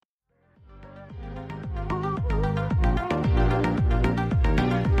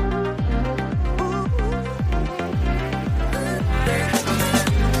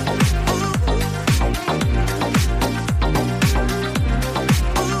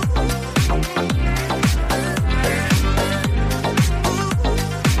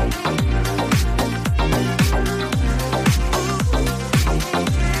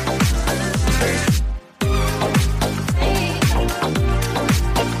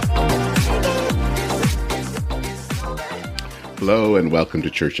Hello and welcome to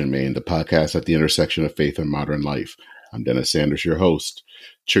Church in Maine, the podcast at the intersection of faith and modern life. I'm Dennis Sanders, your host.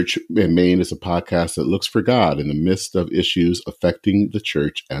 Church in Maine is a podcast that looks for God in the midst of issues affecting the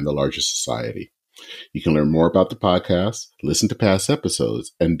church and the larger society. You can learn more about the podcast, listen to past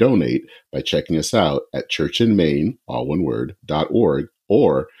episodes, and donate by checking us out at churchinmaine, all one word, .org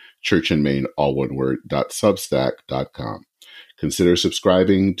or churchinmaine, all one word, .substack.com. Consider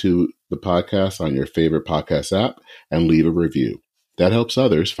subscribing to the podcast on your favorite podcast app and leave a review. That helps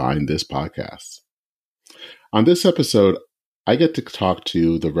others find this podcast. On this episode, I get to talk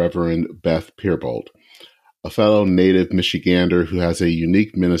to the Reverend Beth Peerbolte, a fellow native Michigander who has a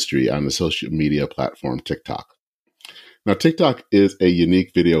unique ministry on the social media platform TikTok. Now, TikTok is a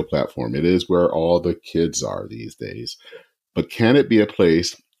unique video platform. It is where all the kids are these days. But can it be a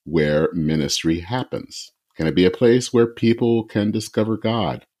place where ministry happens? Can it be a place where people can discover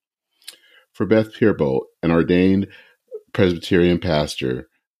God? For Beth Peerbolte, an ordained Presbyterian pastor,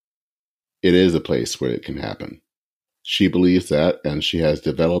 it is a place where it can happen. She believes that, and she has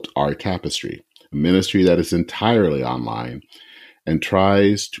developed Our Tapestry, a ministry that is entirely online and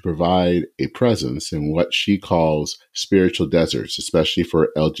tries to provide a presence in what she calls spiritual deserts, especially for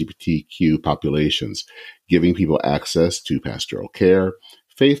LGBTQ populations, giving people access to pastoral care,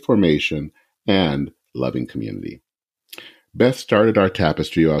 faith formation, and loving community. Beth started Our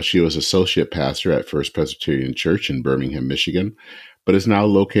Tapestry while she was associate pastor at First Presbyterian Church in Birmingham, Michigan, but is now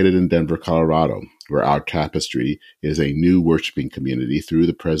located in Denver, Colorado, where Our Tapestry is a new worshiping community through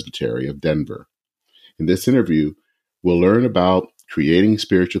the Presbytery of Denver. In this interview, we'll learn about creating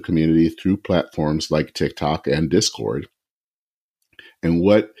spiritual community through platforms like TikTok and Discord, and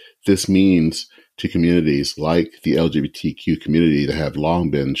what this means to communities like the LGBTQ community that have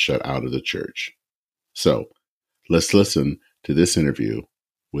long been shut out of the church. So, let's listen to this interview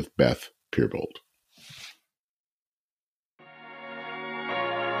with Beth Peerbolte.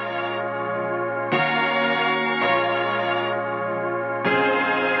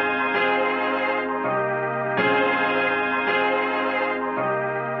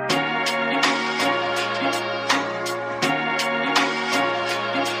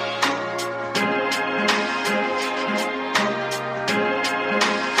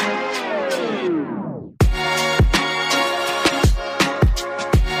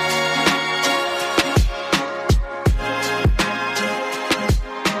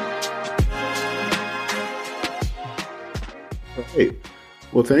 Great.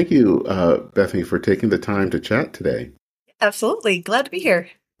 Well, thank you, Bethany, for taking the time to chat today. Absolutely. Glad to be here.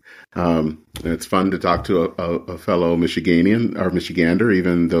 It's fun to talk to a fellow Michiganian or Michigander,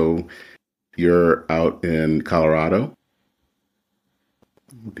 even though you're out in Colorado.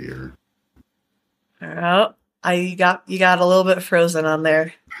 Oh, dear. Oh, you got a little bit frozen on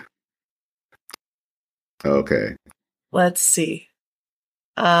there. Okay. Let's see.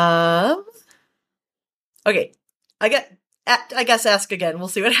 Okay. I guess ask again. We'll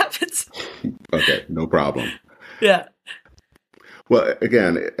see what happens. Okay, no problem. Yeah. Well,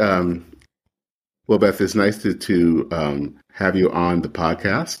 again, Beth, it's nice to have you on the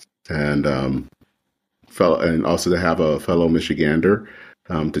podcast and also to have a fellow Michigander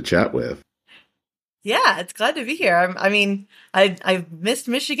to chat with. Yeah, it's glad to be here. I've missed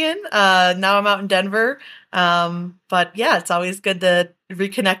Michigan. Now I'm out in Denver. But yeah, it's always good to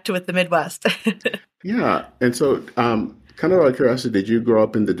reconnect with the Midwest. Yeah, and so kind of out of curiosity, did you grow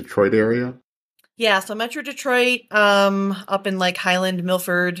up in the Detroit area? Yeah, so Metro Detroit, up in like Highland,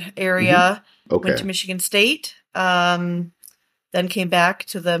 Milford area. Mm-hmm. Okay. Went to Michigan State. Then came back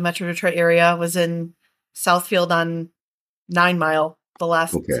to the Metro Detroit area. Was in Southfield on 9 Mile, the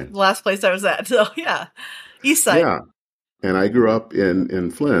last place I was at. So yeah, East Side. Yeah, and I grew up in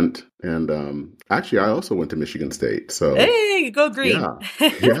Flint, and actually I also went to Michigan State. So hey, go green!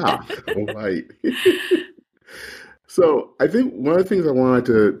 Yeah, all right. So I think one of the things I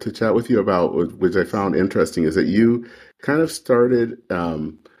wanted to chat with you about, which I found interesting, is that you kind of started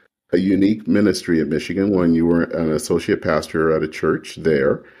a unique ministry in Michigan when you were an associate pastor at a church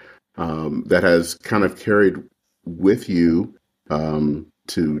there that has kind of carried with you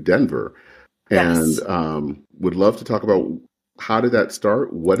to Denver. Yes. And would love to talk about how did that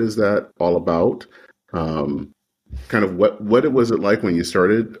start? What is that all about? Kind of what was it like when you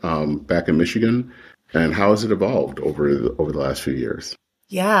started back in Michigan? And how has it evolved over the last few years?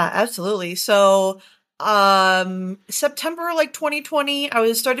 Yeah, absolutely. So, September 2020,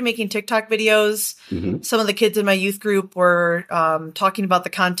 I started making TikTok videos. Mm-hmm. Some of the kids in my youth group were talking about the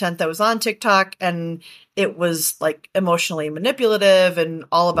content that was on TikTok, and it was like emotionally manipulative and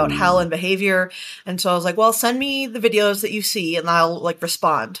all about hell and behavior. And so I was like, well, send me the videos that you see and I'll like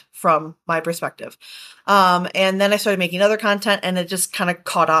respond from my perspective. And then I started making other content and it just kind of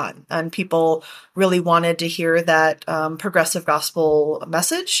caught on and people really wanted to hear that progressive gospel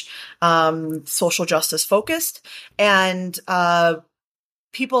message, social justice focused. And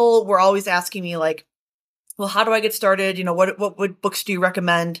people were always asking me like, well, how do I get started? You know, what books do you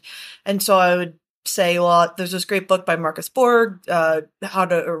recommend? And so I would say, well, there's this great book by Marcus Borg,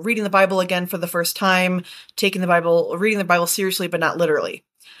 reading the Bible again for the first time, reading the Bible seriously, but not literally.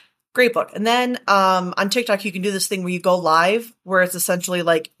 Great book. And then on TikTok, you can do this thing where you go live, where it's essentially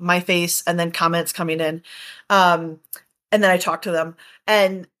like my face and then comments coming in. And then I talk to them.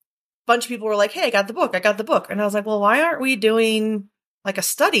 And a bunch of people were like, hey, I got the book. And I was like, well, why aren't we doing like a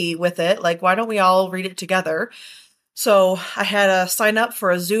study with it? Like, why don't we all read it together? So I had to sign up for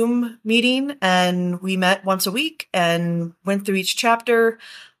a Zoom meeting and we met once a week and went through each chapter.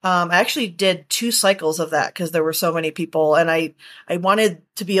 I actually did 2 cycles of that because there were so many people and I wanted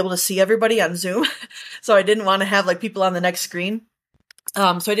to be able to see everybody on Zoom. So I didn't want to have like people on the next screen.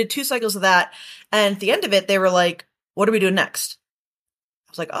 So I did 2 cycles of that. And at the end of it, they were like, what do we do next?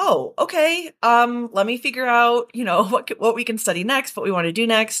 I was like, oh, okay. Let me figure out, you know, what we can study next, what we want to do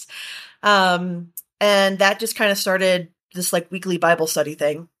next. And that just kind of started this like weekly Bible study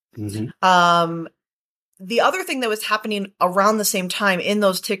thing. Mm-hmm. The other thing that was happening around the same time in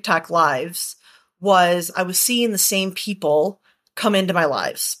those TikTok lives was I was seeing the same people come into my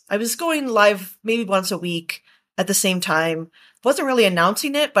lives. I was going live maybe once a week at the same time. Wasn't really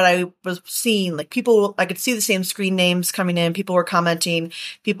announcing it, but I was seeing like people, I could see the same screen names coming in. People were commenting.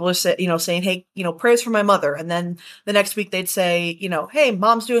 People were saying, hey, you know, prayers for my mother. And then the next week they'd say, you know, hey,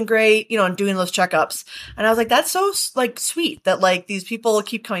 mom's doing great, you know, and doing those checkups. And I was like, that's so like sweet that like these people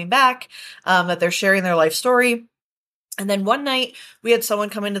keep coming back, that they're sharing their life story. And then one night we had someone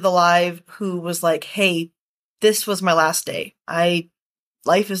come into the live who was like, hey, this was my last day.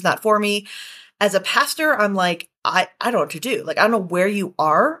 Life is not for me. As a pastor, I'm like, I don't know what to do. Like, I don't know where you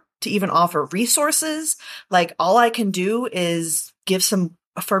are to even offer resources. Like, all I can do is give some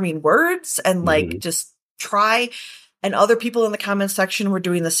affirming words and like just try. And other people in the comment section were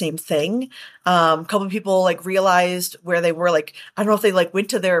doing the same thing. A couple of people like realized where they were. Like, I don't know if they like went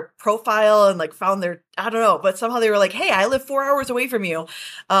to their profile and like found I don't know, but somehow they were like, hey, I live 4 hours away from you.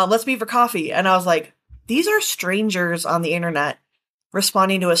 Let's meet for coffee. And I was like, these are strangers on the internet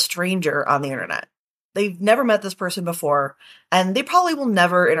responding to a stranger on the internet. They've never met this person before, and they probably will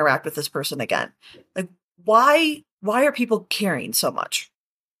never interact with this person again. Like, why are people caring so much?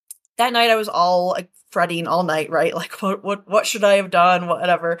 That night I was all like fretting all night, right? Like, what should I have done?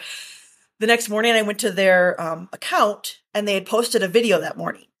 Whatever. The next morning I went to their account and they had posted a video that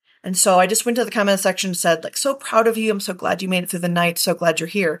morning. And so I just went to the comment section and said, like, so proud of you. I'm so glad you made it through the night. So glad you're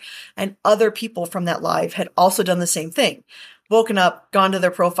here. And other people from that live had also done the same thing. Woken up, gone to their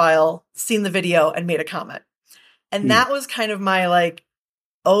profile, seen the video, and made a comment. And that was kind of my like,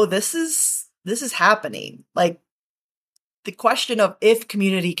 oh, this is happening. Like, the question of if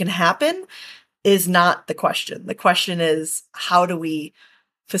community can happen is not the question. The question is, how do we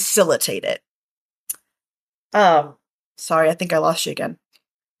facilitate it? Sorry, I think I lost you again.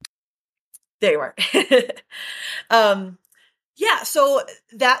 There you are. Yeah, so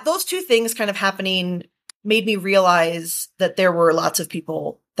those 2 things kind of happening made me realize that there were lots of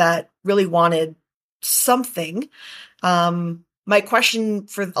people that really wanted something. My question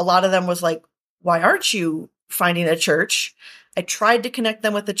for a lot of them was like, why aren't you finding a church? I tried to connect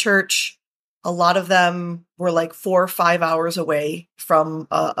them with the church. A lot of them were like 4 or 5 hours away from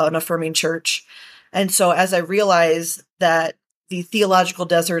an affirming church. And so as I realized that the theological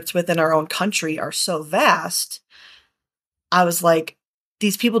deserts within our own country are so vast, I was like,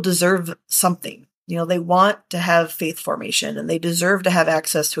 these people deserve something. You know, they want to have faith formation and they deserve to have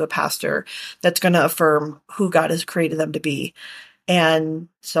access to a pastor that's going to affirm who God has created them to be. And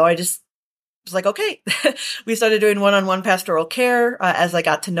so I just was like, okay, we started doing one-on-one pastoral care as I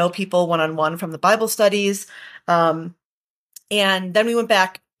got to know people one-on-one from the Bible studies. And then we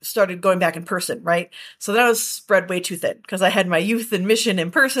started going back in person, right? So that was spread way too thin because I had my youth and mission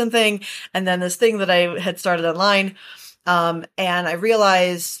in person thing. And then this thing that I had started online. And I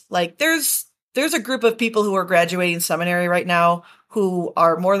realized like there's a group of people who are graduating seminary right now who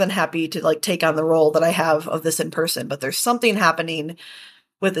are more than happy to like take on the role that I have of this in person. But there's something happening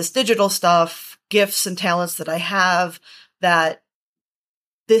with this digital stuff, gifts and talents that I have that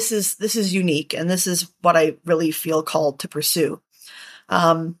this is unique. And this is what I really feel called to pursue.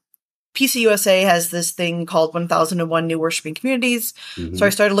 PCUSA has this thing called 1001 New Worshiping Communities. So I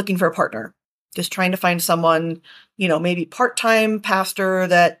started looking for a partner. just trying to find someone, maybe part-time pastor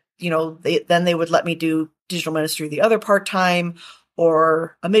that, then they would let me do digital ministry the other part-time,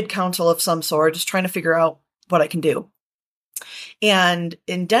 or a mid-council of some sort, just trying to figure out what I can do. And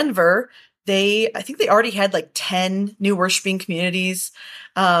in Denver, I think they already had like 10 new worshiping communities.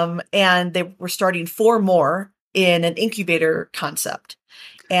 And they were starting 4 more in an incubator concept.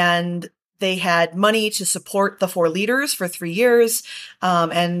 And they had money to support the 4 leaders for 3 years.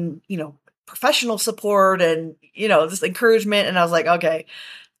 And, professional support and, this encouragement. And I was like, okay,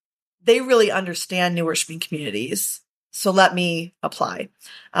 they really understand new worshiping communities. So let me apply,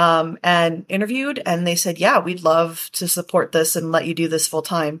 and interviewed, and they said, yeah, we'd love to support this and let you do this full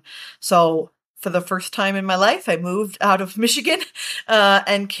time. So for the first time in my life, I moved out of Michigan,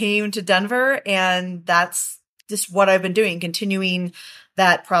 and came to Denver. And that's just what I've been doing, continuing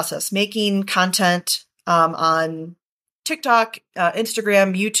that process, making content, on TikTok,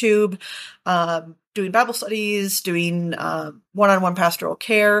 Instagram, YouTube, doing Bible studies, doing, one-on-one pastoral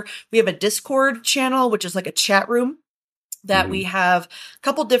care. We have a Discord channel, which is like a chat room that we have a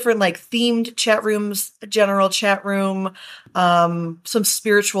couple different like themed chat rooms, a general chat room, some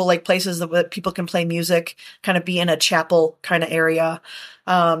spiritual like places that people can play music, kind of be in a chapel kind of area,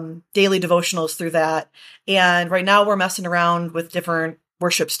 daily devotionals through that. And right now we're messing around with different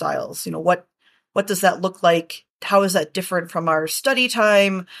worship styles. What does that look like? How is that different from our study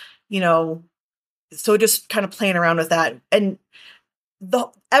time? So just kind of playing around with that. And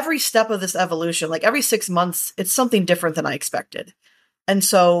every step of this evolution, like every 6 months, it's something different than I expected. And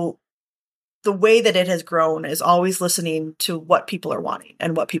so the way that it has grown is always listening to what people are wanting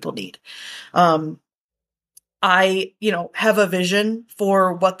and what people need. I, have a vision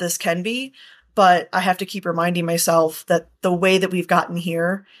for what this can be, but I have to keep reminding myself that the way that we've gotten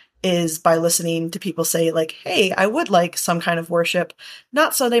here is by listening to people say like, hey, I would like some kind of worship,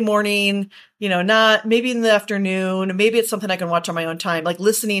 not Sunday morning, not maybe in the afternoon, maybe it's something I can watch on my own time. Like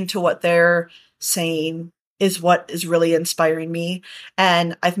listening to what they're saying is what is really inspiring me.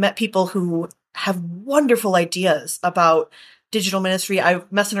 And I've met people who have wonderful ideas about digital ministry. I'm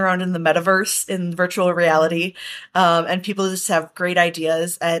messing around in the metaverse, in virtual reality, and people just have great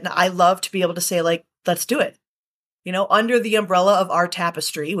ideas. And I love to be able to say like, let's do it. Under the umbrella of our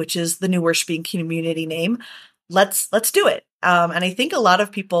tapestry, which is the new worshiping community name, let's do it. And I think a lot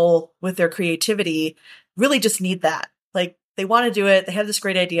of people with their creativity really just need that. Like they want to do it. They have this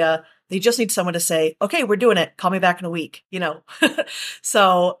great idea. They just need someone to say, okay, we're doing it. Call me back in a week,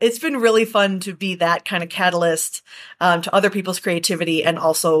 So it's been really fun to be that kind of catalyst, to other people's creativity, and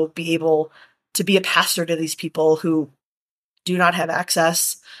also be able to be a pastor to these people who do not have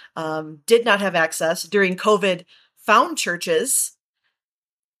access, did not have access during COVID, found churches,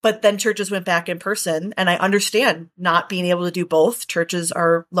 but then churches went back in person. And I understand not being able to do both. Churches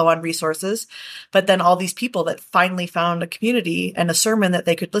are low on resources, but then all these people that finally found a community and a sermon that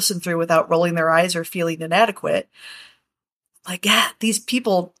they could listen through without rolling their eyes or feeling inadequate. Like, yeah, these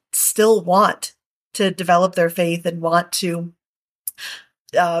people still want to develop their faith and want to,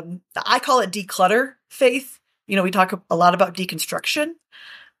 I call it declutter faith. We talk a lot about deconstruction.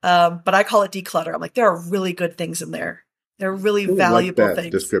 But I call it declutter. I'm like, there are really good things in there. They're really valuable like that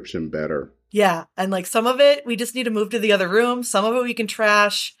things. Description better. Yeah. And like some of it, we just need to move to the other room. Some of it we can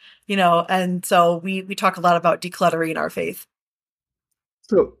trash, and so we talk a lot about decluttering our faith.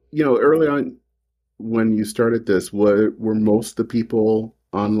 So, early on when you started this, were most of the people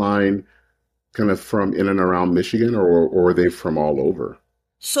online kind of from in and around Michigan, or were they from all over?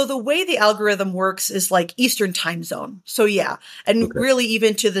 So the way the algorithm works is like Eastern time zone. So yeah. And really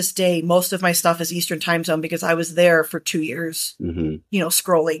even to this day, most of my stuff is Eastern time zone because I was there for 2 years,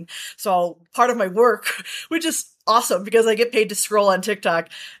 scrolling. So part of my work, which is awesome because I get paid to scroll on TikTok,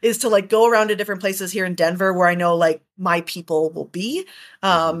 is to like go around to different places here in Denver where I know like my people will be,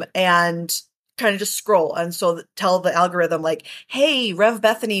 and kind of just scroll. And so tell the algorithm like, hey, Rev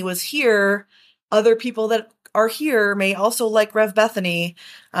Bethany was here. Other people that are here may also like Rev Bethany,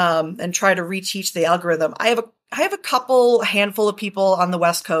 and try to reteach the algorithm. I have a handful of people on the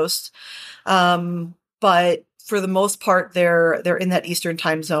West Coast, but for the most part, they're in that Eastern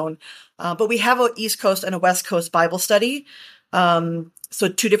time zone. But we have an East Coast and a West Coast Bible study. So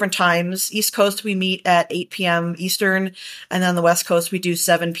 2 different times. East Coast, we meet at 8 p.m. Eastern, and then on the West Coast, we do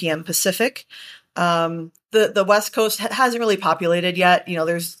 7 p.m. Pacific. The West Coast hasn't really populated yet.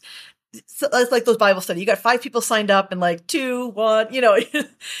 So it's like those Bible study. You got 5 people signed up and like 2, 1,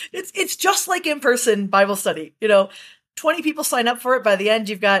 it's just like in-person Bible study, 20 people sign up for it. By the end,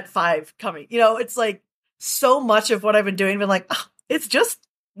 you've got 5 coming, it's like so much of what I've been doing, been like, oh, it's just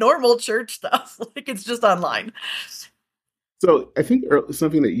normal church stuff. Like it's just online. So I think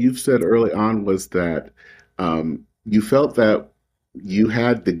something that you've said early on was that you felt that you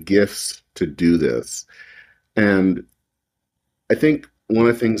had the gifts to do this. And I think one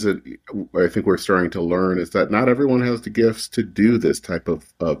of the things that I think we're starting to learn is that not everyone has the gifts to do this type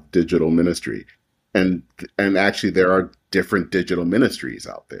of digital ministry. And and actually there are different digital ministries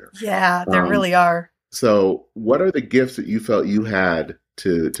out there. Yeah, there Um, really are. so what are the gifts that you felt you had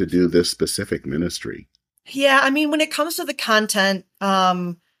to do this specific ministry? Yeah, I mean, when it comes to the content,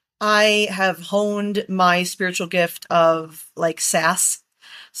 I have honed my spiritual gift of like sass.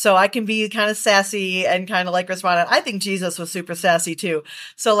 So I can be kind of sassy and kind of like respond. I think Jesus was super sassy too.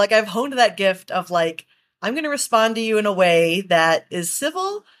 So like I've honed that gift of like, I'm going to respond to you in a way that is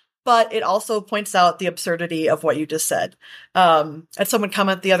civil, but it also points out the absurdity of what you just said. I had someone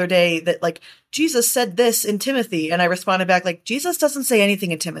comment the other day that like, Jesus said this in Timothy. And I responded back like, Jesus doesn't say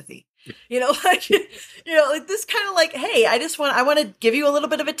anything in Timothy. Like, like this kind of like, hey, I want to give you a little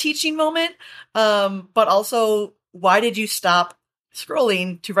bit of a teaching moment. But also, why did you stop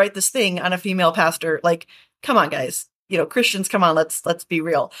scrolling to write this thing on a female pastor? Like, come on, guys, Christians, come on, let's be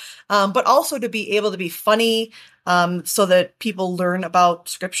real. But also to be able to be funny, so that people learn about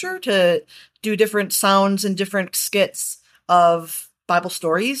scripture, to do different sounds and different skits of Bible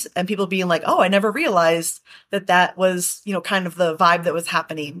stories, and people being like, oh, I never realized that was, kind of the vibe that was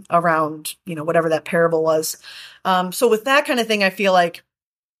happening around, whatever that parable was. So with that kind of thing, I feel like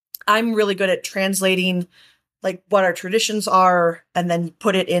I'm really good at translating like what our traditions are and then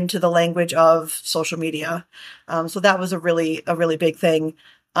put it into the language of social media. So that was a really big thing.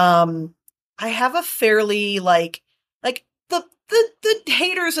 I have a fairly like the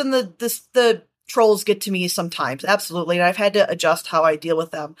haters and the trolls get to me sometimes. Absolutely. And I've had to adjust how I deal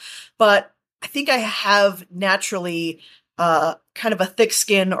with them, but I think I have naturally, kind of a thick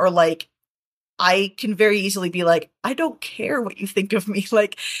skin, or like, I can very easily be like, I don't care what you think of me.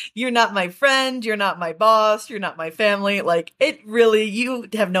 Like, you're not my friend. You're not my boss. You're not my family. Like, you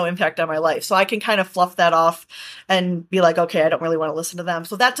have no impact on my life. So I can kind of fluff that off and be like, okay, I don't really want to listen to them.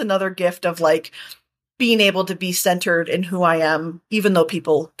 So that's another gift of like being able to be centered in who I am, even though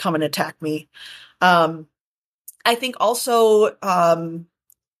people come and attack me. I think also,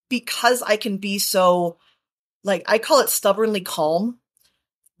 because I can be so, like, I call it stubbornly calm.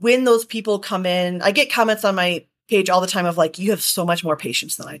 When those people come in, I get comments on my page all the time of like, you have so much more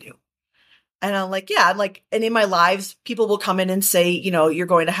patience than I do. And I'm like, yeah, and in my lives, people will come in and say, you're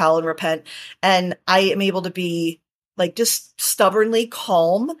going to hell and repent. And I am able to be like, just stubbornly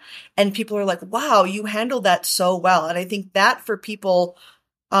calm. And people are like, wow, you handled that so well. And I think that for people,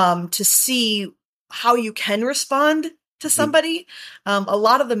 to see how you can respond to somebody. A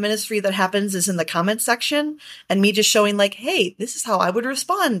lot of the ministry that happens is in the comment section, and me just showing like, hey, this is how I would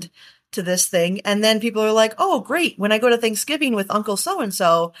respond to this thing. And then people are like, oh, great. When I go to Thanksgiving with Uncle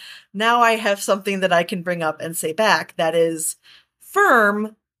so-and-so, now I have something that I can bring up and say back that is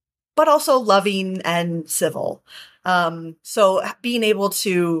firm, but also loving and civil. So being able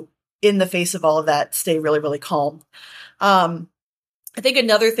to, in the face of all of that, stay really, really calm. I think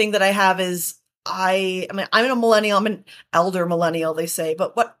another thing that I have is I'm a millennial. I'm an elder millennial, they say,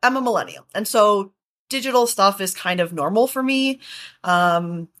 but I'm a millennial. And so digital stuff is kind of normal for me.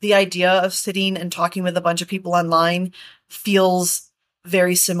 The idea of sitting and talking with a bunch of people online feels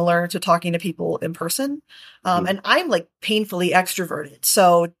very similar to talking to people in person. And I'm like painfully extroverted.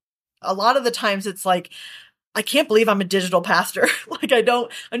 So a lot of the times it's like, I can't believe I'm a digital pastor. Like I'm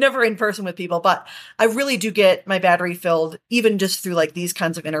never in person with people, but I really do get my battery filled even just through like these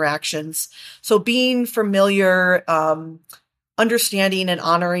kinds of interactions. So being familiar, understanding and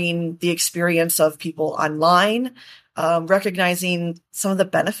honoring the experience of people online, recognizing some of the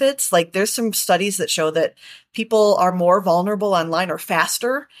benefits. Like there's some studies that show that people are more vulnerable online or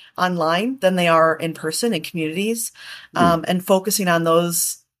faster online than they are in person in communities. And focusing on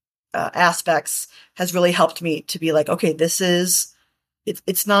those aspects has really helped me to be like, okay,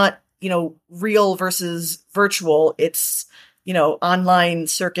 it's not, real versus virtual. It's, online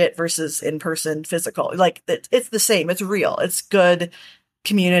circuit versus in-person physical. Like it's the same. It's real. It's good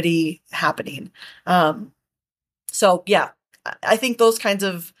community happening. So yeah, I think those kinds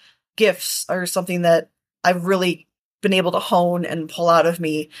of gifts are something that I've really been able to hone and pull out of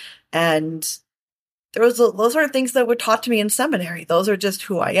me. And those aren't things that were taught to me in seminary. Those are just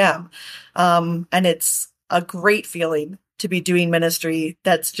who I am. And it's a great feeling to be doing ministry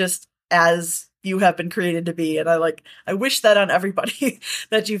that's just as you have been created to be. And I wish that on everybody,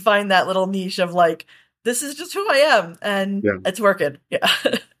 that you find that little niche of like, this is just who I am, and it's working. Yeah.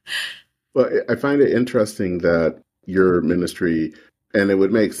 Well, I find it interesting that your ministry, and it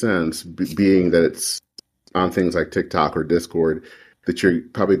would make sense being that it's on things like TikTok or Discord, that you're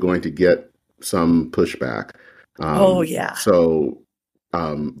probably going to get some pushback. Oh yeah.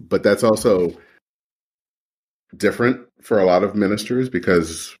 But that's also different for a lot of ministers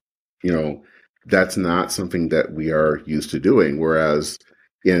because, that's not something that we are used to doing. Whereas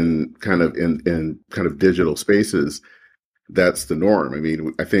in kind of digital spaces, that's the norm. I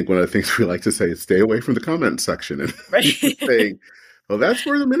mean, I think one of the things we like to say is stay away from the comment section and Right. saying, well, that's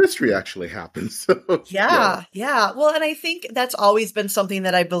where the ministry actually happens. So, Yeah. Yeah. Well, and I think that's always been something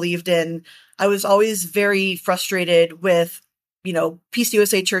that I believed in. I was always very frustrated with,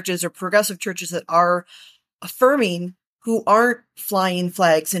 PCUSA churches or progressive churches that are affirming, who aren't flying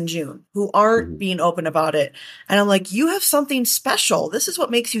flags in June, who aren't being open about it. And I'm like, you have something special. This is what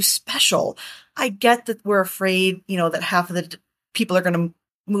makes you special. I get that we're afraid, that half of the people are going to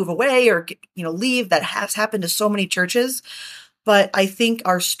move away or, leave. That has happened to so many churches. But I think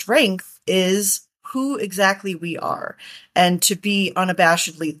our strength is who exactly we are. And to be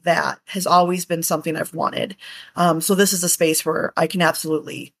unabashedly that has always been something I've wanted. So this is a space where I can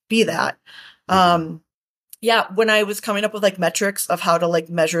absolutely be that. Yeah, when I was coming up with like metrics of how to like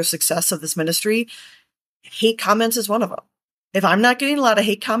measure success of this ministry, hate comments is one of them. If I'm not getting a lot of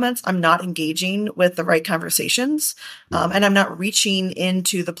hate comments, I'm not engaging with the right conversations. And I'm not reaching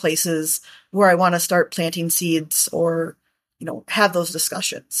into the places where I want to start planting seeds or, have those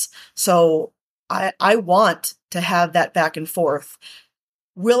discussions. So I want to have that back and forth.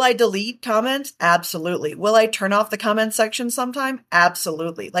 Will I delete comments? Absolutely. Will I turn off the comment section sometime?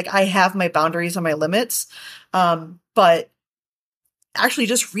 Absolutely. Like I have my boundaries and my limits. But actually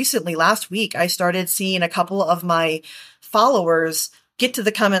just recently, last week, I started seeing a couple of my followers get to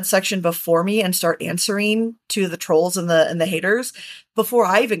the comment section before me and start answering to the trolls and the haters before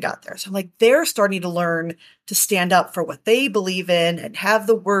I even got there. So I'm like, they're starting to learn to stand up for what they believe in and have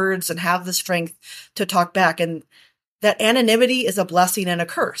the words and have the strength to talk back. And that anonymity is a blessing and a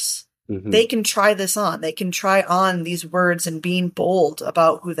curse. They can try this on. They can try on these words and being bold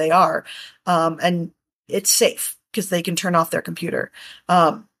about who they are. And it's safe because they can turn off their computer.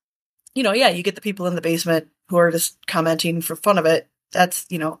 You get the people in the basement who are just commenting for fun of it. That's,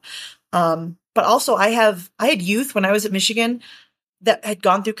 but also I had youth when I was at Michigan that had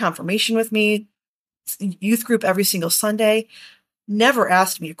gone through confirmation with me, youth group every single Sunday, never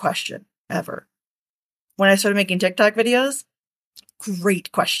asked me a question ever. When I started making TikTok videos,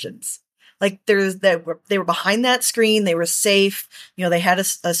 great questions. Like they were behind that screen. They were safe. They had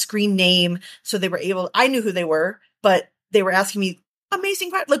a screen name. So I knew who they were, but they were asking me amazing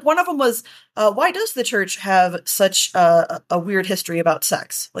questions. Like one of them was, why does the church have such a weird history about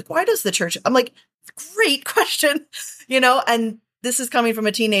sex? Like, why does the church? I'm like, great question, and this is coming from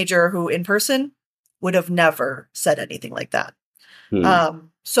a teenager who in person would have never said anything like that.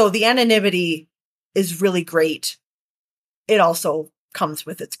 So the anonymity is really great. It also comes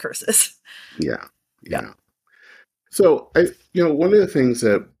with its curses. Yeah. So one of the things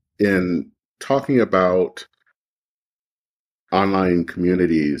that in talking about online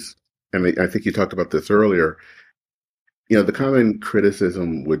communities, and I think you talked about this earlier, the common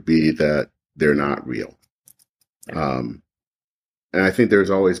criticism would be that they're not real. And I think there's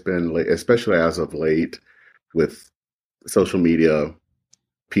always been, especially as of late with social media,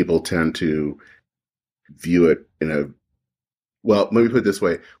 people tend to view it let me put it this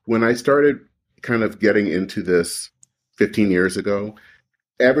way. When I started kind of getting into this 15 years ago,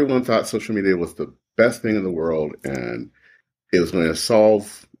 everyone thought social media was the best thing in the world and it was going to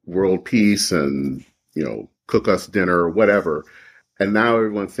solve world peace and, cook us dinner or whatever. And now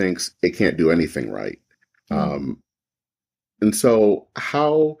everyone thinks it can't do anything right. And so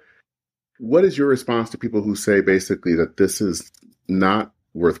what is your response to people who say basically that this is not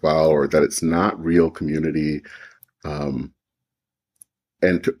worthwhile or that it's not real community? How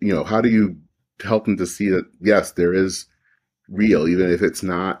do you help them to see that, yes, there is real, even if it's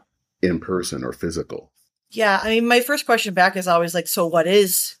not in person or physical? Yeah. I mean, my first question back is always like, so what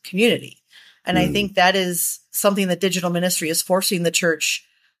is community? And I think that is something that digital ministry is forcing the church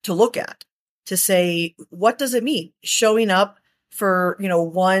to look at, to say, what does it mean? Showing up for,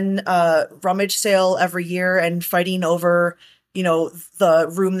 one rummage sale every year and fighting over,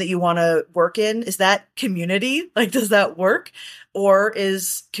 the room that you want to work in. Is that community? Like, does that work? Or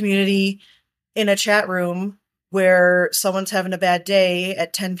is community in a chat room where someone's having a bad day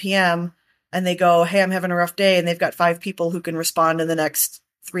at 10 p.m. and they go, hey, I'm having a rough day. And they've got 5 people who can respond in the next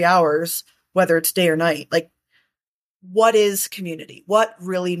 3 hours, whether it's day or night. Like, what is community? What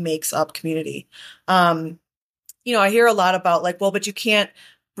really makes up community? I hear a lot about like, well, but you can't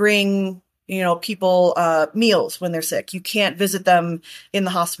bring people, meals when they're sick. You can't visit them in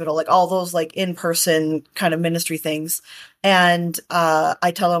the hospital, like all those like in-person kind of ministry things. And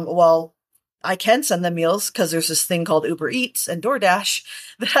I tell them, well, I can send them meals because there's this thing called Uber Eats and DoorDash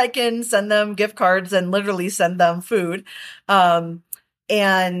that I can send them gift cards and literally send them food.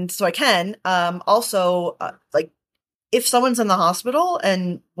 And so I can. Also, like if someone's in the hospital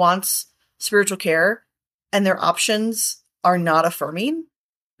and wants spiritual care and their options are not affirming,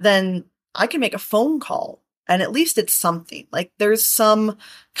 then I can make a phone call and at least it's something. Like there's some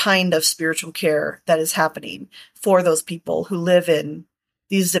kind of spiritual care that is happening for those people who live in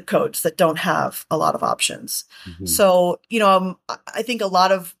these zip codes that don't have a lot of options. Mm-hmm. So, I think a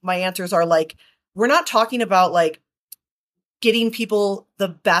lot of my answers are like, we're not talking about like getting people the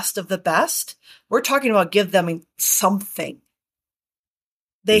best of the best. We're talking about give them something.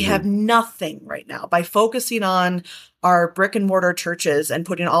 They mm-hmm. have nothing right now. By focusing on our brick and mortar churches and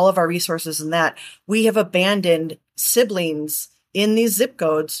putting all of our resources in that, we have abandoned siblings in these zip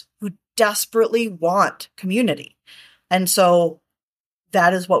codes who desperately want community. And so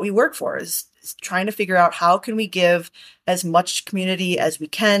that is what we work for, is trying to figure out how can we give as much community as we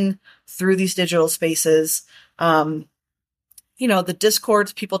can through these digital spaces. The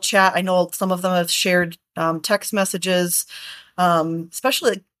Discords, people chat. I know some of them have shared text messages, especially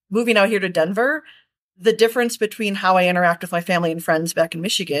like moving out here to Denver. The difference between how I interact with my family and friends back in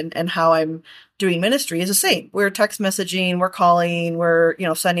Michigan and how I'm doing ministry is the same. We're text messaging, we're calling, we're,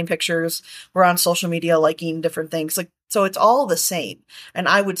 sending pictures, we're on social media, liking different things. Like, so it's all the same. And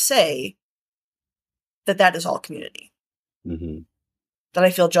I would say that is all community, mm-hmm. that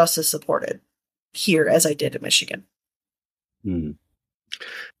I feel just as supported here as I did in Michigan. Hmm.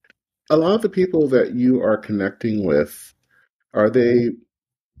 A lot of the people that you are connecting with, are they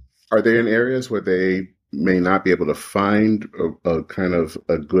in areas where they may not be able to find a kind of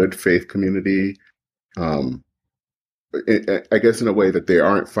a good faith community? I guess in a way that they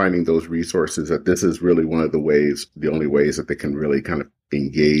aren't finding those resources, that this is really one of the only ways that they can really kind of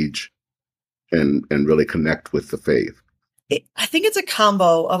engage and really connect with the faith. I think it's a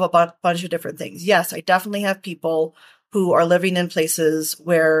combo of a bunch of different things. Yes, I definitely have people who are living in places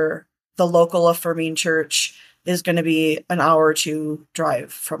where the local affirming church is going to be an hour or two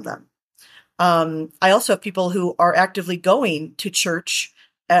drive from them. I also have people who are actively going to church,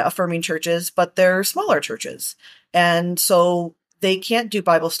 affirming churches, but they're smaller churches. And so they can't do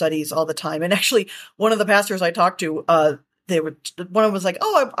Bible studies all the time. And actually, one of the pastors I talked to, one of them was like,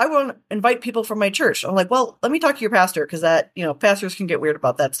 "Oh, I want to invite people from my church." I'm like, "Well, let me talk to your pastor," because that, pastors can get weird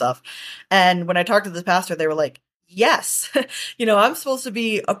about that stuff. And when I talked to the pastor, they were like, "Yes, I'm supposed to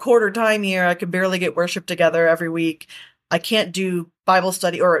be a quarter time here. I can barely get worship together every week. I can't do Bible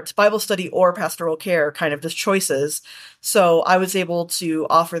study, or it's Bible study or pastoral care, kind of just choices." So I was able to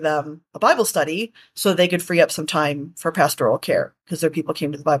offer them a Bible study so they could free up some time for pastoral care because their people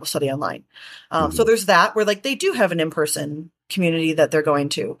came to the Bible study online. Mm-hmm. So there's that where like they do have an in-person community that they're going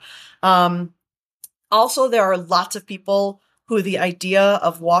to. Also, there are lots of people who the idea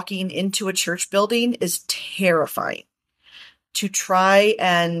of walking into a church building is terrifying. To try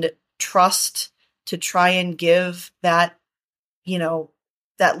and trust, to try and give that,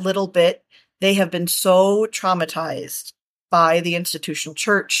 that little bit, they have been so traumatized by the institutional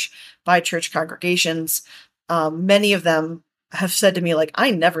church, by church congregations. Many of them have said to me, like,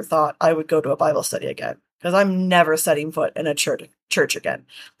 I never thought I would go to a Bible study again because I'm never setting foot in a church again.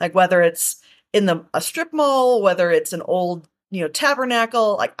 Like whether it's in a strip mall, whether it's an old,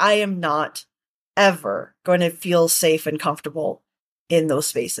 tabernacle, like I am not ever going to feel safe and comfortable in those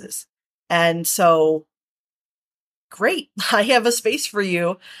spaces. And so, great, I have a space for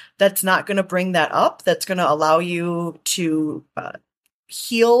you that's not going to bring that up, that's going to allow you to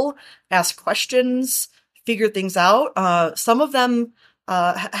heal, ask questions, figure things out. Some of them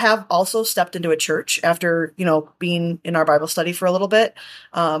have also stepped into a church after, being in our Bible study for a little bit,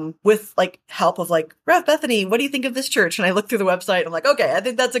 with like help of like, Rev Bethany, what do you think of this church? And I look through the website and I'm like, okay, I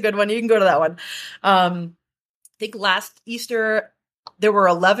think that's a good one. You can go to that one. I think last Easter, there were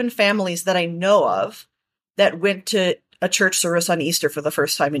 11 families that I know of that went to a church service on Easter for the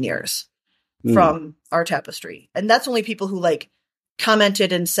first time in years from our tapestry. And that's only people who like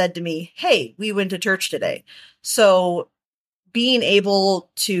commented and said to me, "Hey, we went to church today." So being able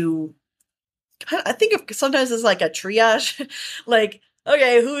to, I think of sometimes it's like a triage, like,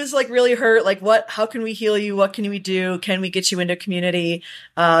 okay, who is like really hurt? Like how can we heal you? What can we do? Can we get you into community?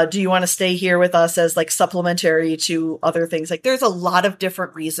 Do you want to stay here with us as like supplementary to other things? Like there's a lot of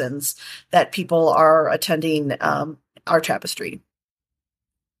different reasons that people are attending our tapestry.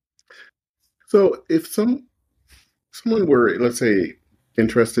 So if someone were, let's say,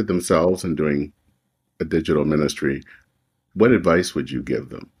 interested themselves in doing a digital ministry, what advice would you give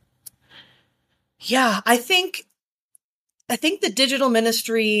them? Yeah, I think the digital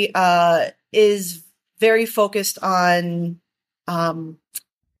ministry is very focused on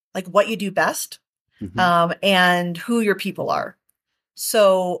like what you do best, and who your people are.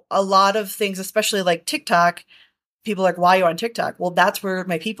 So a lot of things, especially like TikTok, people are like, why are you on TikTok? Well, that's where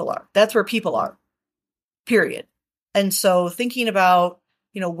my people are. That's where people are, period. And so thinking about,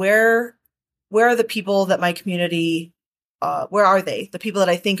 where are the people that my community, where are they? The people that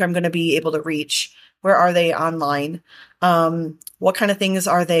I think I'm going to be able to reach, where are they online? What kind of things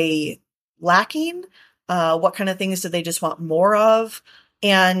are they lacking? What kind of things do they just want more of?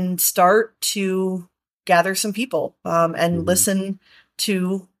 And start to gather some people, and listen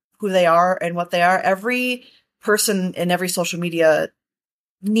to who they are and what they are. Every person in every social media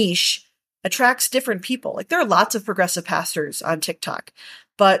niche attracts different people. Like there are lots of progressive pastors on TikTok,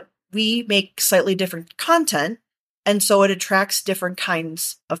 but we make slightly different content. And so it attracts different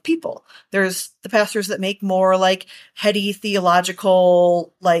kinds of people. There's the pastors that make more like heady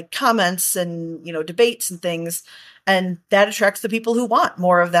theological like comments and, debates and things. And that attracts the people who want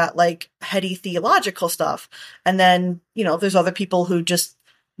more of that like heady theological stuff. And then, there's other people who just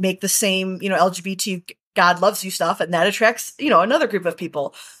make the same, LGBT God loves you stuff. And that attracts, another group of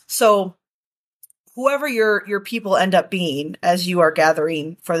people. So whoever your people end up being as you are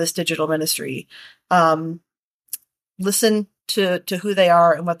gathering for this digital ministry, listen to who they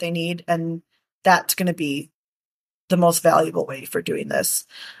are and what they need. And that's going to be the most valuable way for doing this.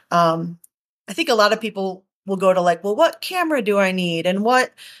 I think a lot of people will go to like, well, what camera do I need? And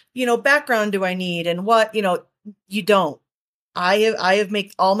what, background do I need? And what, you don't. I have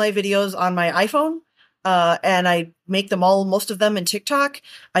made all my videos on my iPhone. And I make them most of them in TikTok.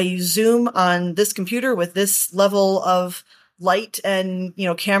 I use Zoom on this computer with this level of light and,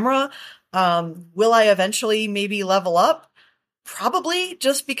 camera. Will I eventually maybe level up? Probably,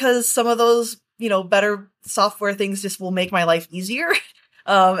 just because some of those, better software things just will make my life easier,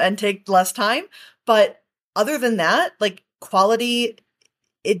 and take less time. But other than that, like quality,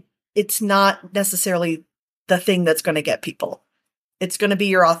 it's not necessarily the thing that's going to get people. It's going to be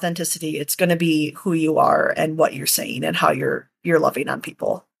your authenticity. It's going to be who you are and what you're saying and how you're loving on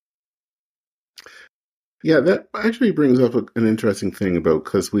people. Yeah, that actually brings up an interesting thing about,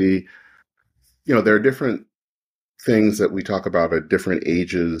 because we, there are different things that we talk about at different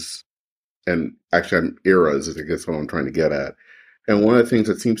ages and actually eras, I guess what I'm trying to get at. And one of the things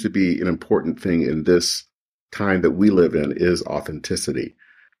that seems to be an important thing in this time that we live in is authenticity.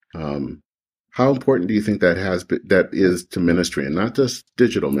 How important do you think that is to ministry, and not just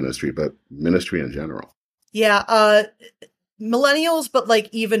digital ministry, but ministry in general? Yeah, millennials, but like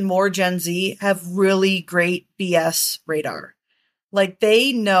even more Gen Z have really great BS radar. Like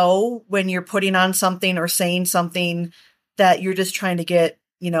they know when you're putting on something or saying something that you're just trying to get,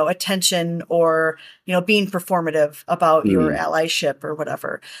 attention or, being performative about your allyship or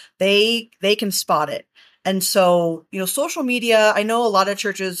whatever. They can spot it. And so, social media, I know a lot of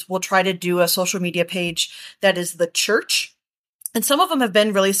churches will try to do a social media page that is the church. And some of them have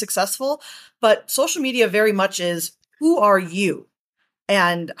been really successful, but social media very much is, who are you?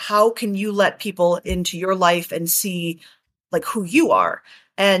 And how can you let people into your life and see like who you are?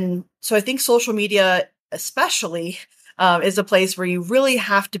 And so I think social media especially is a place where you really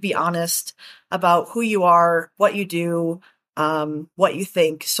have to be honest about who you are, what you do, what you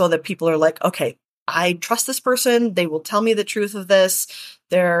think, so that people are like, okay, I trust this person. They will tell me the truth of this.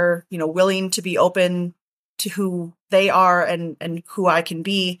 They're, willing to be open to who they are and who I can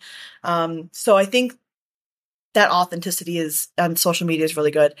be. So I think that authenticity is on social media is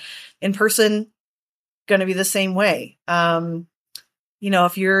really good. In person, going to be the same way.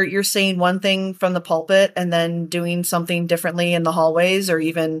 If you're saying one thing from the pulpit and then doing something differently in the hallways or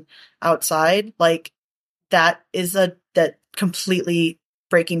even outside, like that is that completely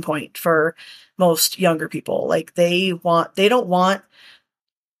breaking point for most younger people. Like they don't want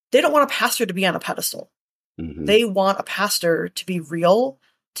a pastor to be on a pedestal. Mm-hmm. They want a pastor to be real,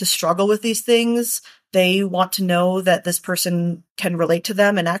 to struggle with these things. They want to know that this person can relate to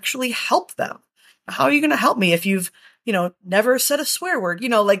them and actually help them. How are you going to help me if you've, never said a swear word?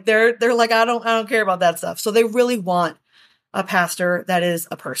 Like they're like, I don't care about that stuff. So they really want a pastor that is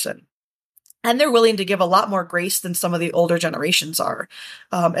a person. And they're willing to give a lot more grace than some of the older generations are,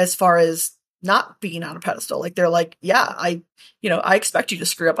 as far as not being on a pedestal. Like they're like, yeah, I expect you to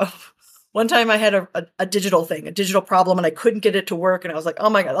screw up One time I had a digital problem, and I couldn't get it to work. And I was like, oh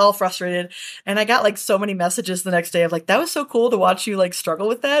my God, all frustrated. And I got like so many messages the next day of like, that was so cool to watch you like struggle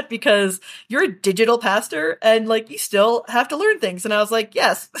with that, because you're a digital pastor and like you still have to learn things. And I was like,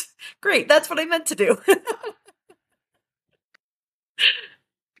 yes, great. That's what I meant to do.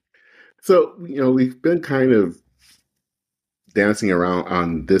 So, we've been kind of dancing around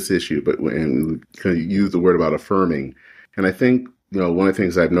on this issue, but when we kind of use the word about affirming. And I think, one of the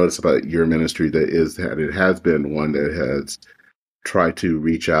things I've noticed about your ministry that it has been one that has tried to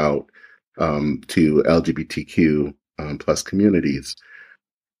reach out to LGBTQ plus communities.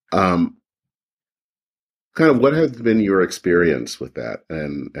 Kind of what has been your experience with that,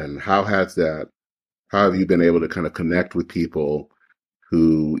 and how have you been able to kind of connect with people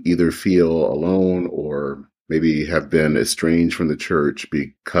who either feel alone or maybe have been estranged from the church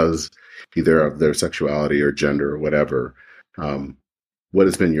because either of their sexuality or gender or whatever? What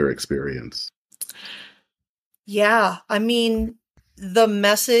has been your experience? Yeah, I mean, the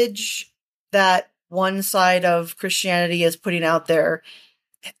message that one side of Christianity is putting out there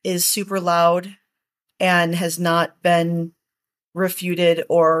is super loud and has not been refuted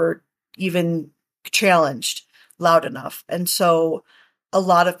or even challenged loud enough. And so a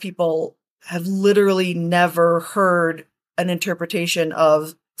lot of people have literally never heard an interpretation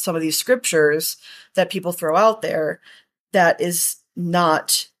of some of these scriptures that people throw out there that is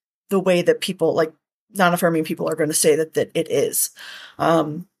not the way that people, like non-affirming people, are going to say that it is.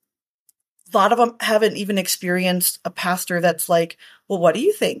 A lot of them haven't even experienced a pastor that's like, well, what do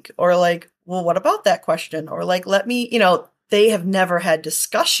you think? Or like, well, what about that question? Or like, let me, they have never had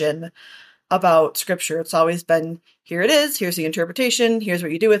discussion about scripture. It's always been, here it is, here's the interpretation, here's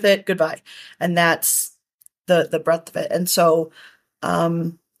what you do with it, goodbye. And that's the breadth of it. And so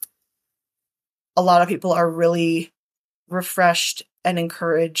a lot of people are really refreshed and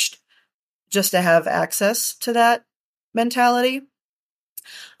encouraged just to have access to that mentality.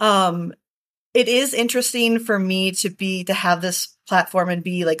 It is interesting for me to have this platform and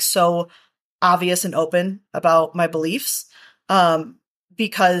be like so obvious and open about my beliefs,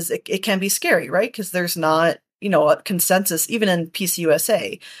 because it can be scary, right? Because there's not, a consensus, even in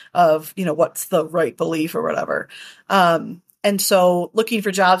PCUSA, of, what's the right belief or whatever. And so looking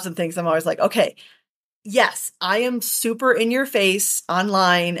for jobs and things, I'm always like, okay, yes, I am super in your face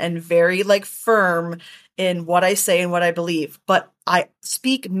online and very like firm in what I say and what I believe, but I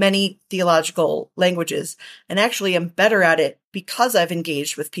speak many theological languages and actually am better at it because I've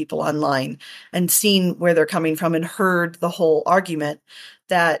engaged with people online and seen where they're coming from and heard the whole argument,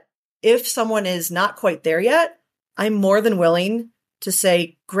 that if someone is not quite there yet, I'm more than willing to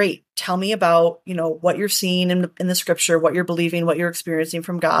say, great, tell me about, what you're seeing in the scripture, what you're believing, what you're experiencing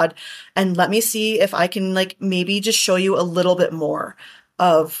from God. And let me see if I can like maybe just show you a little bit more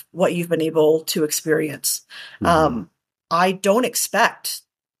of what you've been able to experience. Mm-hmm. I don't expect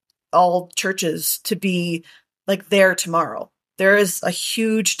all churches to be like there tomorrow. There is a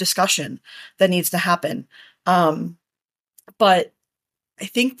huge discussion that needs to happen. But I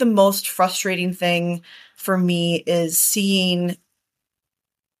think the most frustrating thing for me is seeing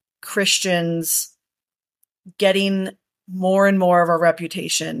Christians getting more and more of a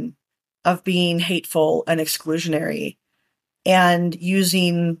reputation of being hateful and exclusionary, and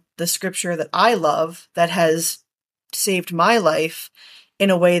using the scripture that I love, that has saved my life, in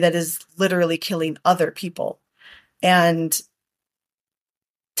a way that is literally killing other people. And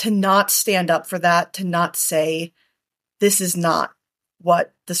to not stand up for that, to not say, this is not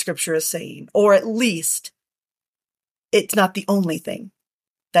what the scripture is saying, or at least it's not the only thing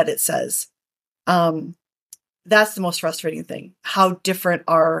that it says. That's the most frustrating thing, how different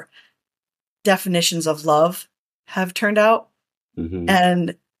our definitions of love have turned out. Mm-hmm.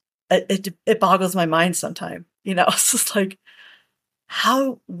 And it boggles my mind sometimes, it's just like,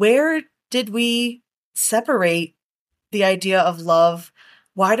 where did we separate the idea of love?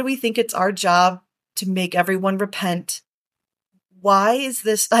 Why do we think it's our job to make everyone repent? Why is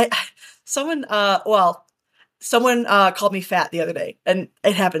this? Someone called me fat the other day, and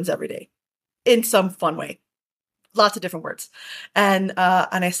it happens every day in some fun way. Lots of different words. And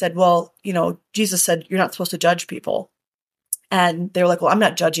I said, well, Jesus said, you're not supposed to judge people. And they were like, well, I'm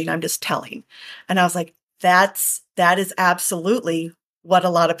not judging, I'm just telling. And I was like, that is absolutely what a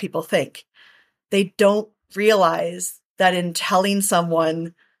lot of people think. They don't realize that in telling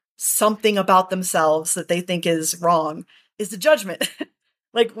someone something about themselves that they think is wrong is the judgment.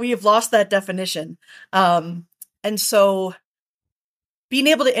 Like, we have lost that definition. And so being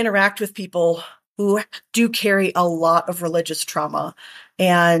able to interact with people who do carry a lot of religious trauma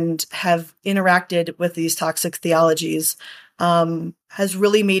and have interacted with these toxic theologies, has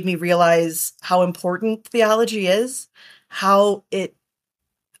really made me realize how important theology is, how it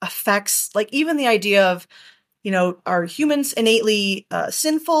affects, like, even the idea of, are humans innately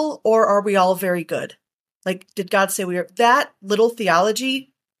sinful, or are we all very good? Like, did God say we are? That little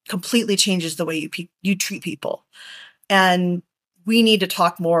theology completely changes the way you treat people. And we need to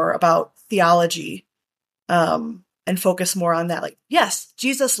talk more about theology, and focus more on that. Like, yes,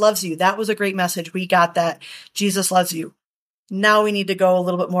 Jesus loves you. That was a great message. We got that. Jesus loves you. Now we need to go a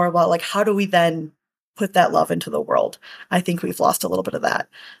little bit more about, like, how do we then put that love into the world? I think we've lost a little bit of that.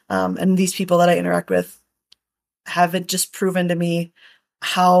 And these people that I interact with haven't just proven to me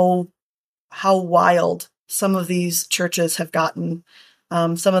how wild some of these churches have gotten.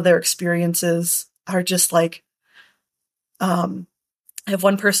 Some of their experiences are just like, I have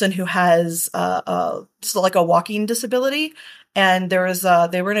one person who has just like a walking disability, and they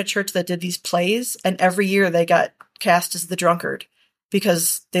were in a church that did these plays, and every year they got cast as the drunkard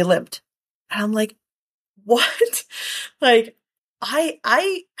because they limped. And I'm like, what? Like,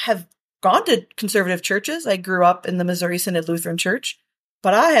 I have gone to conservative churches. I grew up in the Missouri Synod Lutheran Church,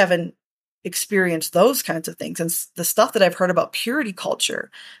 but I haven't experienced those kinds of things. And the stuff that I've heard about purity culture,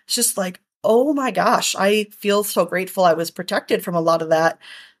 it's just like, oh my gosh, I feel so grateful I was protected from a lot of that.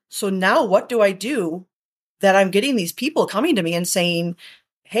 So now what do I do that I'm getting these people coming to me and saying,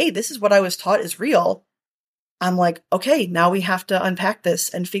 hey, this is what I was taught is real. I'm like, okay, now we have to unpack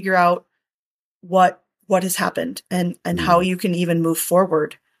this and figure out what has happened and how you can even move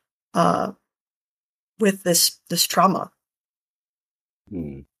forward with this trauma.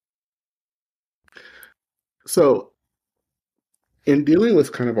 So in dealing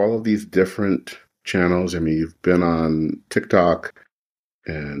with kind of all of these different channels, I mean, you've been on TikTok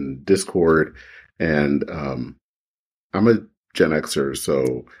and Discord, and I'm a Gen Xer,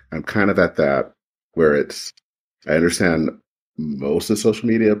 so I'm kind of at that where I understand most of social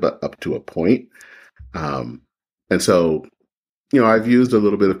media, but up to a point. And so, I've used a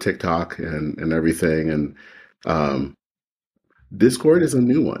little bit of TikTok and everything, and Discord is a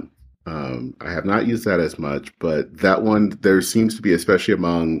new one. I have not used that as much, but that one, there seems to be, especially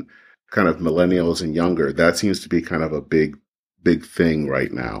among kind of millennials and younger, that seems to be kind of a big thing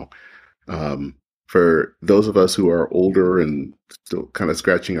right now. For those of us who are older and still kind of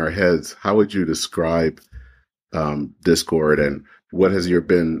scratching our heads, how would you describe Discord, and what has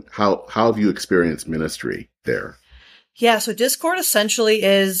how have you experienced ministry there? Yeah, so Discord essentially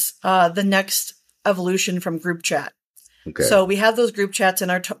is the next evolution from group chat. Okay. So we have those group chats in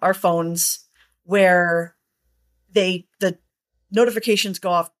our phones where the notifications go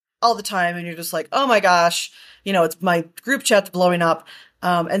off all the time, and you're just like, oh my gosh, it's my group chat's blowing up.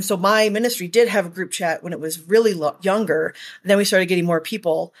 And so my ministry did have a group chat when it was really younger. Then we started getting more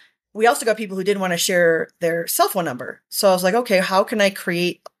people. We also got people who didn't want to share their cell phone number. So I was like, okay, how can I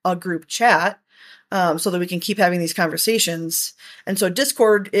create a group chat so that we can keep having these conversations? And so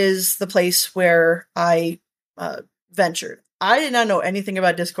Discord is the place where I ventured. I did not know anything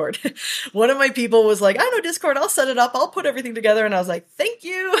about Discord. One of my people was like, I know Discord, I'll set it up, I'll put everything together. And I was like, thank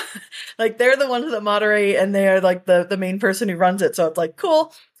you. Like, they're the ones that moderate, and they are like the main person who runs it. So it's like,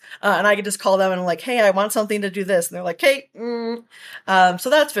 cool. And I could just call them and I'm like, hey, I want something to do this. And they're like, hey. So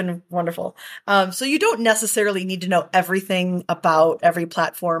that's been wonderful. So you don't necessarily need to know everything about every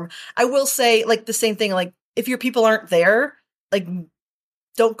platform. I will say, like, the same thing, like, if your people aren't there, like,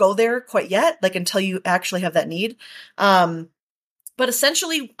 don't go there quite yet, like, until you actually have that need. But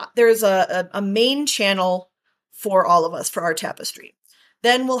essentially, there's a main channel for all of us, for our tapestry.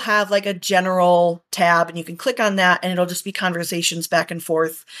 Then we'll have like a general tab, and you can click on that, and it'll just be conversations back and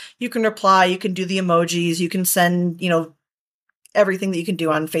forth. You can reply, you can do the emojis, you can send, everything that you can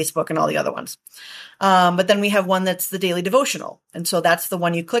do on Facebook and all the other ones. But then we have one that's the daily devotional. And so that's the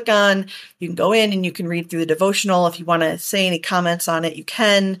one you click on. You can go in and you can read through the devotional. If you want to say any comments on it, you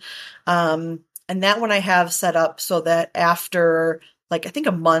can. And that one I have set up so that after, like, I think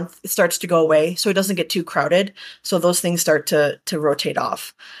a month, it starts to go away, so it doesn't get too crowded. So those things start to rotate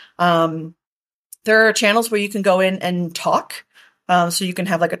off. There are channels where you can go in and talk. So you can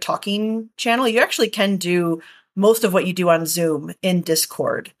have like a talking channel. You actually can do most of what you do on Zoom in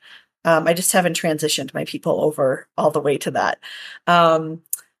Discord. I just haven't transitioned my people over all the way to that.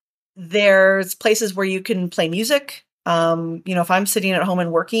 There's places where you can play music. If I'm sitting at home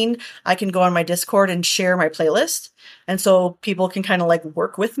and working, I can go on my Discord and share my playlist. And so people can kind of like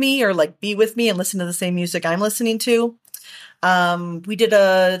work with me or like be with me and listen to the same music I'm listening to. We did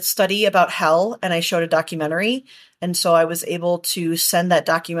a study about hell, and I showed a documentary. And so I was able to send that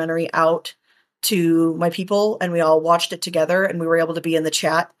documentary out to my people, and we all watched it together, and we were able to be in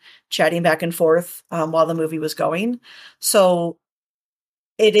the chatting back and forth while the movie was going. So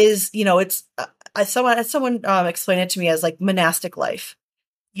it is, it's someone explained it to me as like monastic life.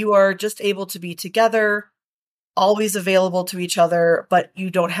 You are just able to be together, always available to each other, but you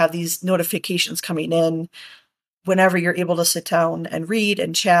don't have these notifications coming in. Whenever you're able to sit down and read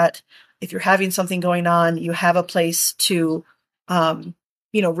and chat, if you're having something going on, you have a place to,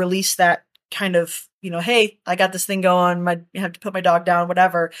 release that kind of, hey, I got this thing going. I have to put my dog down,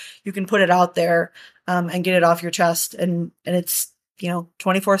 whatever. You can put it out there and get it off your chest. And it's,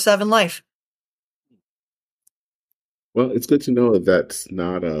 24/7 life. Well, it's good to know that that's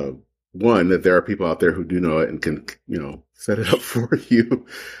not one, that there are people out there who do know it and can, set it up for you.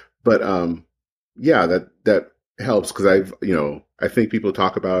 But yeah, that helps, because I think people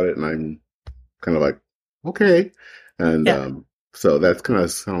talk about it and I'm kind of like, okay. And Yeah. So that kind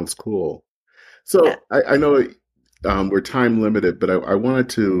of sounds cool. So Yeah. I know we're time limited, but I wanted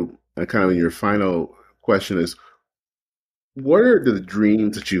to kind of, in your final question is, what are the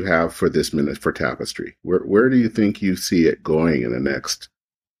dreams that you have for this minute for Tapestry? Where do you think you see it going in the next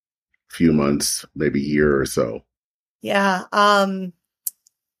few months, maybe year or so? Yeah. I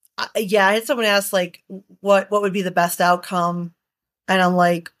had someone ask like, what would be the best outcome? And I'm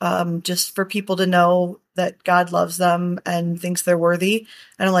like, just for people to know that God loves them and thinks they're worthy.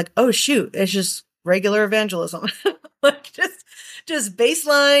 And I'm like, oh shoot, it's just regular evangelism. Like just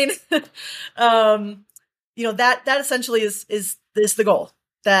baseline. That essentially is the goal.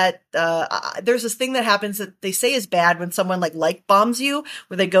 That there's this thing that happens that they say is bad when someone like bombs you,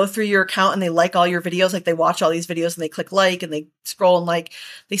 where they go through your account and they like all your videos, like they watch all these videos and they click like and they scroll and like.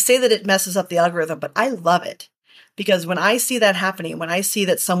 They say that it messes up the algorithm, but I love it, because when I see that happening, when I see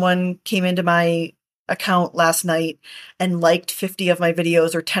that someone came into my account last night and liked 50 of my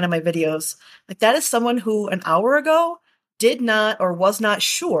videos or 10 of my videos, like that is someone who an hour ago did not or was not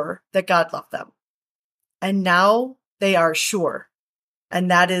sure that God loved them. And now they are sure. And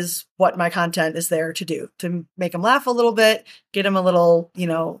that is what my content is there to do, to make them laugh a little bit, get them a little,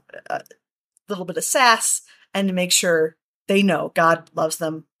 a little bit of sass, and to make sure they know God loves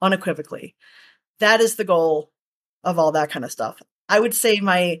them unequivocally. That is the goal of all that kind of stuff. I would say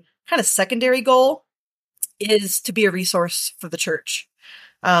my kind of secondary goal is to be a resource for the church.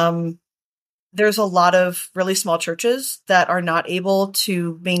 There's a lot of really small churches that are not able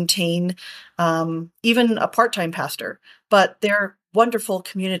to maintain even a part-time pastor, but they're wonderful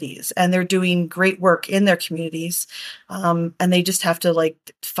communities and they're doing great work in their communities. And they just have to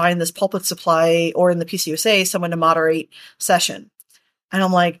find this pulpit supply, or in the PCUSA, someone to moderate session. And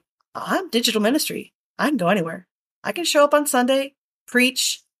I'm like, I'm digital ministry. I can go anywhere. I can show up on Sunday,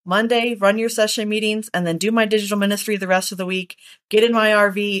 preach, Monday, run your session meetings, and then do my digital ministry the rest of the week, get in my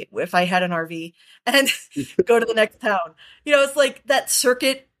RV, if I had an RV, and go to the next town. It's like that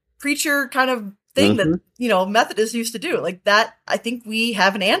circuit preacher kind of thing that, Methodists used to do. Like that, I think we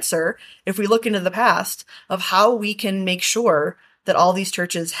have an answer, if we look into the past, of how we can make sure that all these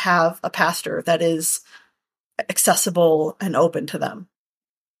churches have a pastor that is accessible and open to them.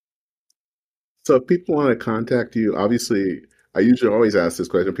 So if people want to contact you, obviously, I usually always ask this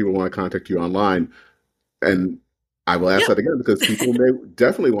question. People want to contact you online, and I will ask that again, because people may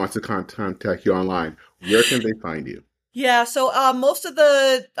definitely want to contact you online. Where can they find you? Yeah, so most of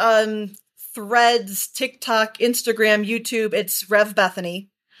the threads, TikTok, Instagram, YouTube, it's Rev Bethany.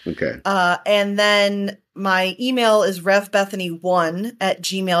 Okay. And then my email is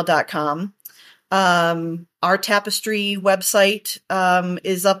revbethany1@gmail.com. Our Tapestry website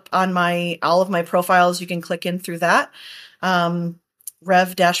is up on all of my profiles. You can click in through that.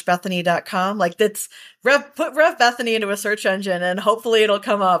 rev-bethany.com. Put Rev Bethany into a search engine and hopefully it'll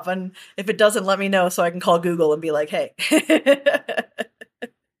come up. And if it doesn't, let me know so I can call Google and be like, hey.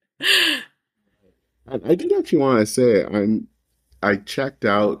 I did actually want to say I checked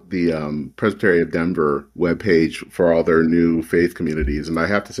out the Presbytery of Denver webpage for all their new faith communities, and I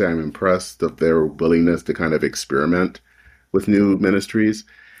have to say I'm impressed of their willingness to kind of experiment with new ministries,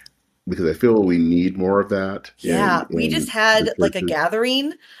 because I feel we need more of that. Yeah, we just had a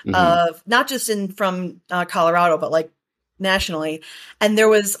gathering of not just from Colorado, but nationally, and there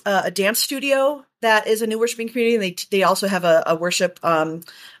was a dance studio that is a new worshiping community. And they also have a worship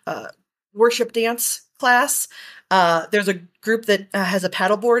dance class. There's a group that has a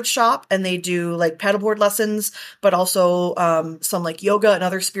paddleboard shop, and they do paddleboard lessons, but also some yoga and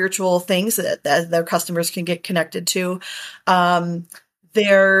other spiritual things that their customers can get connected to.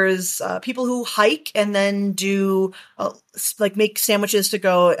 There's people who hike and then do make sandwiches to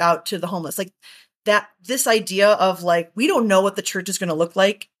go out to the homeless. that this idea of like, we don't know what the church is going to look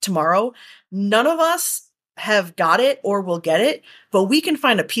like tomorrow. None of us have got it or will get it, but we can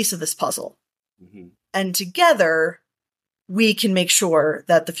find a piece of this puzzle. Mm-hmm. And together we can make sure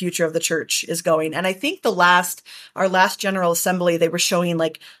that the future of the church is going. And I think our last General Assembly, they were showing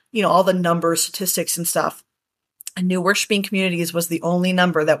like, all the numbers, statistics and stuff. And new worshiping communities was the only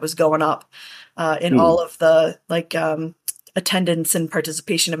number that was going up in all of the attendance and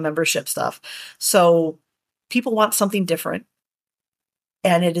participation and membership stuff. So people want something different,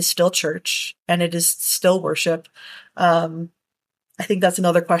 and it is still church and it is still worship. I think that's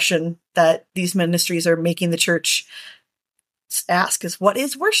another question that these ministries are making the church ask is, what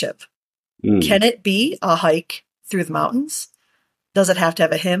is worship? Can it be a hike through the mountains? Does it have to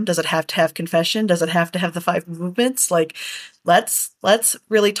have a hymn? Does it have to have confession? Does it have to have the 5 movements? Like, let's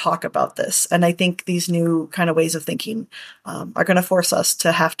really talk about this. And I think these new kind of ways of thinking are going to force us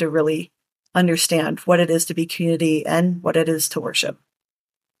to have to really understand what it is to be community and what it is to worship.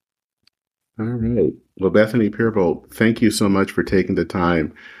 All right. Well, Bethany Peerbolte, thank you so much for taking the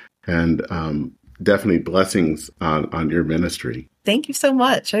time, and definitely blessings on your ministry. Thank you so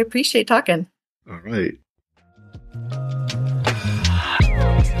much. I appreciate talking. All right.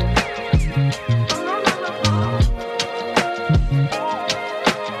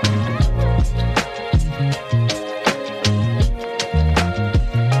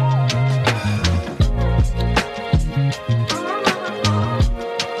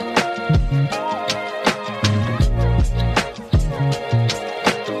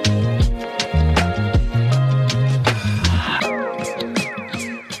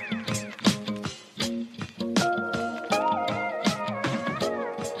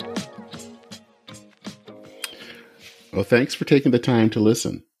 Well, thanks for taking the time to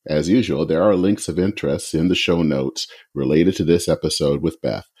listen. As usual, there are links of interest in the show notes related to this episode with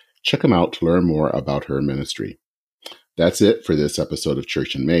Beth. Check them out to learn more about her ministry. That's it for this episode of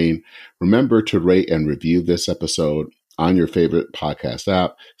Church in Maine. Remember to rate and review this episode on your favorite podcast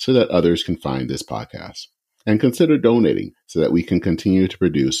app so that others can find this podcast. And consider donating so that we can continue to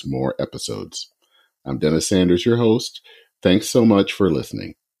produce more episodes. I'm Dennis Sanders, your host. Thanks so much for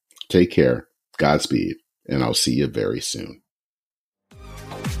listening. Take care, Godspeed, and I'll see you very soon.